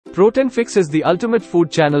Protinfix is the ultimate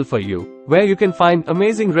food channel for you, where you can find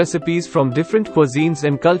amazing recipes from different cuisines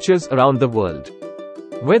and cultures around the world.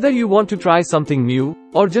 Whether you want to try something new,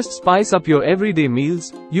 or just spice up your everyday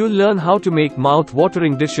meals, you'll learn how to make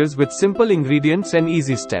mouth-watering dishes with simple ingredients and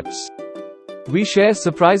easy steps. We share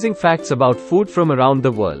surprising facts about food from around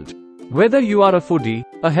the world. Whether you are a foodie,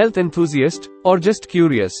 a health enthusiast, or just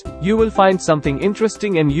curious, you will find something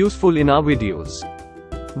interesting and useful in our videos.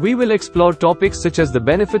 We will explore topics such as the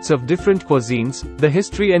benefits of different cuisines, the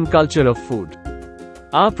history and culture of food.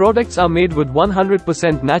 Our products are made with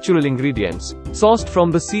 100% natural ingredients, sourced from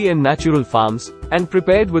the sea and natural farms, and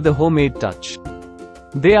prepared with a homemade touch.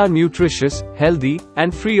 They are nutritious, healthy,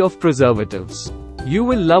 and free of preservatives. You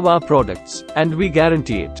will love our products, and we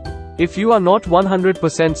guarantee it. If you are not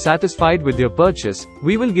 100% satisfied with your purchase,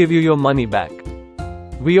 we will give you your money back.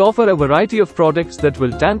 We offer a variety of products that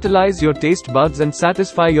will tantalize your taste buds and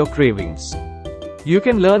satisfy your cravings. You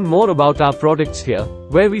can learn more about our products here,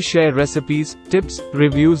 where we share recipes, tips,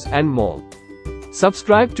 reviews, and more.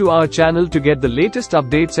 Subscribe to our channel to get the latest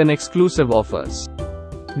updates and exclusive offers.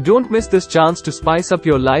 Don't miss this chance to spice up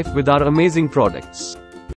your life with our amazing products.